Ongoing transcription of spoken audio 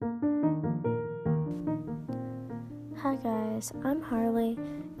Hi guys, I'm Harley,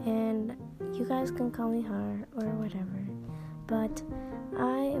 and you guys can call me Har or whatever, but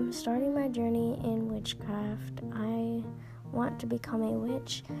I am starting my journey in witchcraft. I want to become a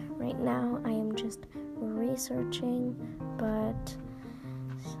witch. Right now I am just researching, but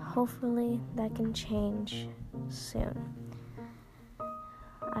hopefully that can change soon.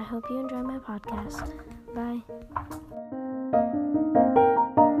 I hope you enjoy my podcast. Bye.